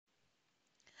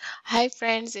Hi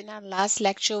friends, in our last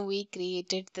lecture we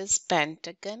created this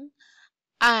pentagon,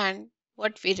 and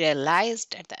what we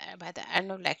realized by the end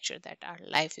of lecture that our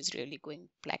life is really going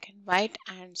black and white,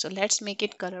 and so let's make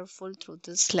it colorful through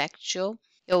this lecture.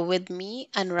 You're with me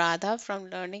Anuradha from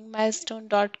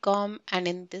learningmilestone.com, and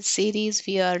in this series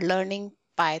we are learning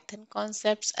Python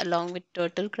concepts along with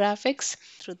turtle graphics.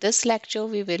 Through this lecture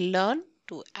we will learn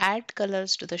to add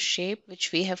colors to the shape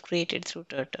which we have created through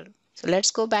turtle. So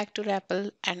let's go back to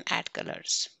REPL and add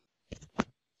colors.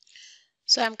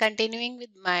 So I'm continuing with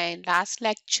my last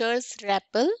lecture's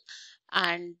REPL,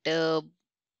 and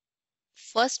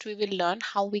first we will learn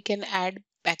how we can add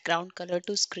background color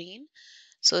to screen.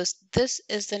 So this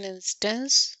is an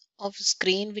instance of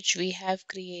screen which we have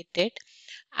created,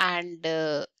 and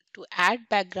to add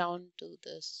background to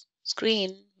this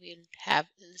screen we'll have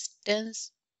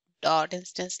instance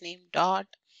name dot,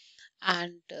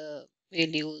 and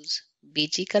we'll use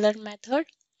bg color method.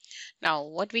 Now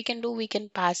what we can do, we can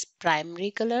pass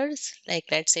primary colors, like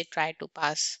let's say try to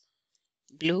pass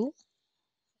blue.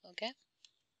 Okay,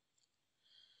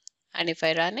 and if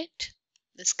I run it,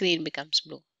 the screen becomes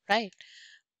blue, right?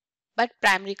 But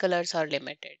primary colors are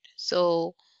limited.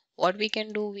 So what we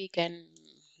can do, we can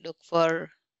look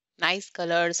for nice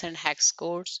colors and hex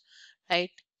codes, right?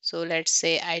 So let's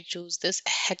say I choose this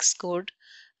hex code,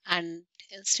 and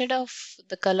instead of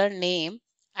the color name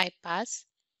I pass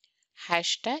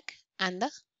hashtag and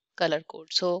the color code.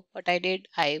 So what I did,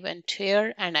 I went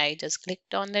here and I just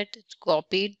clicked on it,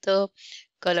 copied the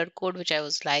color code which I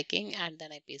was liking, and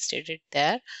then I pasted it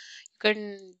there. You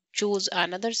can choose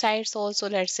another sites also,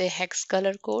 let's say hex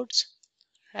color codes,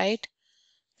 right?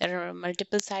 There are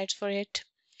multiple sites for it.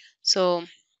 So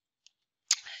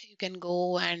you can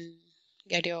go and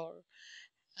get your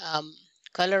um,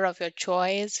 color of your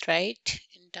choice, right?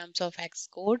 In terms of hex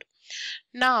code.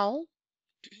 Now,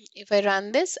 if I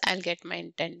run this, I'll get my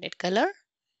intended color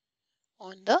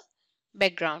on the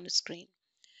background screen.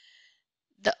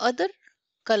 The other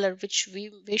color which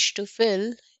we wish to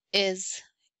fill is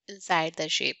inside the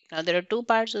shape. Now there are two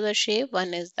parts of the shape.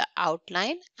 One is the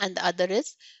outline and the other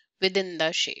is within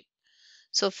the shape.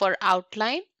 So for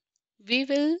outline, we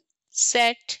will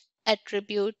set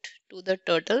attribute to the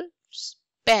turtle's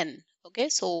pen. Okay,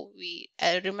 so we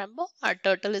remember our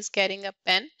turtle is carrying a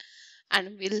pen,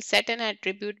 and we'll set an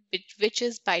attribute which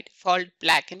is by default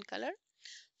black in color.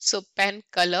 So pen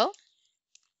color,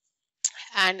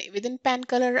 and within pen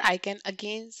color I can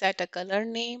again set a color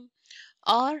name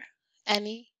or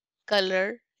any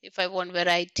color. If I want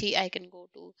variety, I can go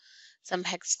to some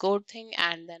hex code thing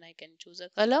and then I can choose a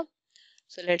color.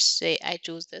 So let's say I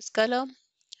choose this color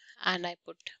and I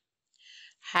put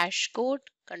hash code,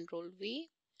 control V.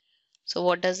 So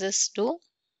what does this do?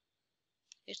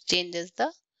 It changes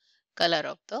the color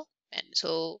of the pen.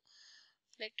 So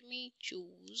let me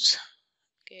choose,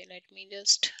 okay, let me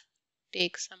just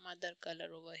take some other color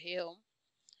over here,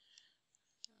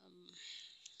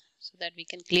 so that we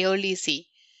can clearly see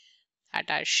that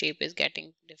our shape is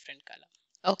getting different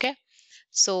color. Okay,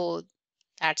 so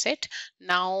that's it.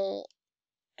 Now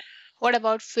what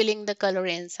about filling the color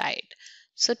inside?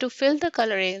 So to fill the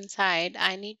color inside,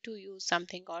 I need to use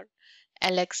something called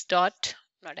lx dot,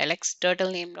 not lx,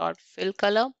 turtle name dot fill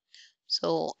color.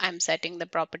 So I'm setting the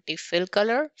property fill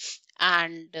color,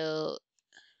 and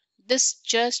this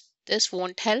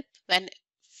won't help when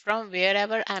from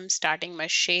wherever I'm starting my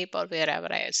shape or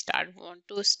wherever I want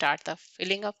to start the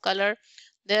filling of color,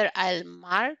 there I'll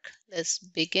mark this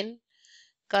begin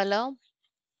color,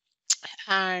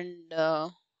 and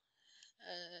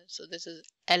so this is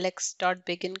lx dot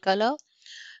begin color,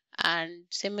 and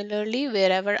similarly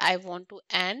wherever I want to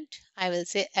end, I will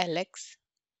say lx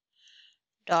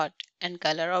dot end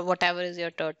color, or whatever is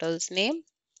your turtle's name,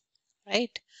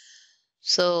 right?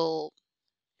 So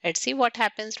let's see what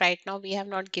happens. Right now we have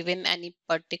not given any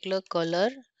particular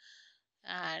color,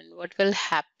 and what will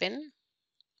happen.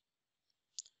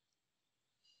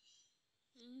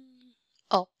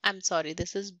 Oh, I'm sorry,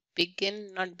 this is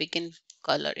begin, not begin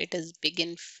color, it is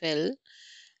begin fill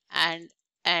and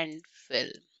end fill.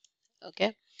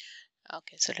 Okay,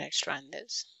 so let's run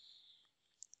this.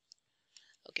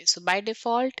 Okay, so by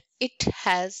default it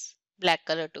has black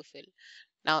color to fill.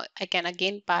 Now I can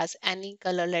again pass any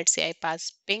color. Let's say I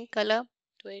pass pink color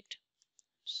to it.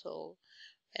 So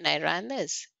when I run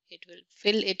this, it will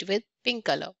fill it with pink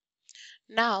color.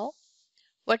 Now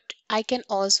what I can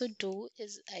also do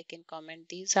is I can comment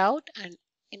these out, and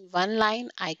in one line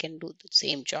I can do the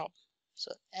same job.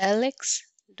 So lx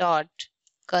dot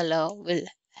color will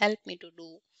help me to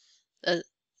do the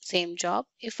same job.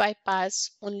 If I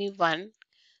pass only one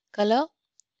color,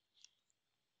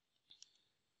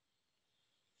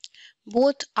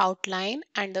 Both outline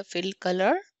and the fill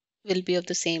color will be of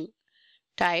the same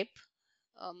type,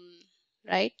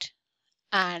 right?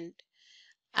 And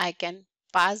I can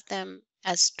pass them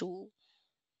as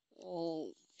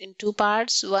in two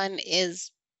parts. One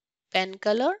is pen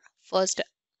color. First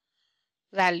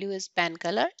value is pen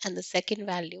color, and the second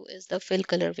value is the fill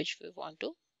color which we want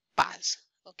to pass.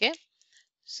 Okay,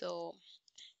 so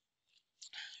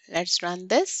let's run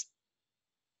this.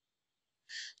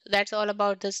 So that's all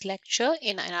about this lecture.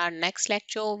 In our next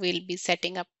lecture, we'll be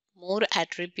setting up more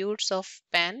attributes of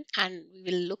pen, and we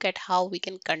will look at how we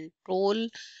can control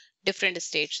different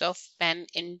states of pen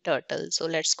in Turtle. So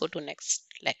let's go to next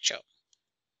lecture.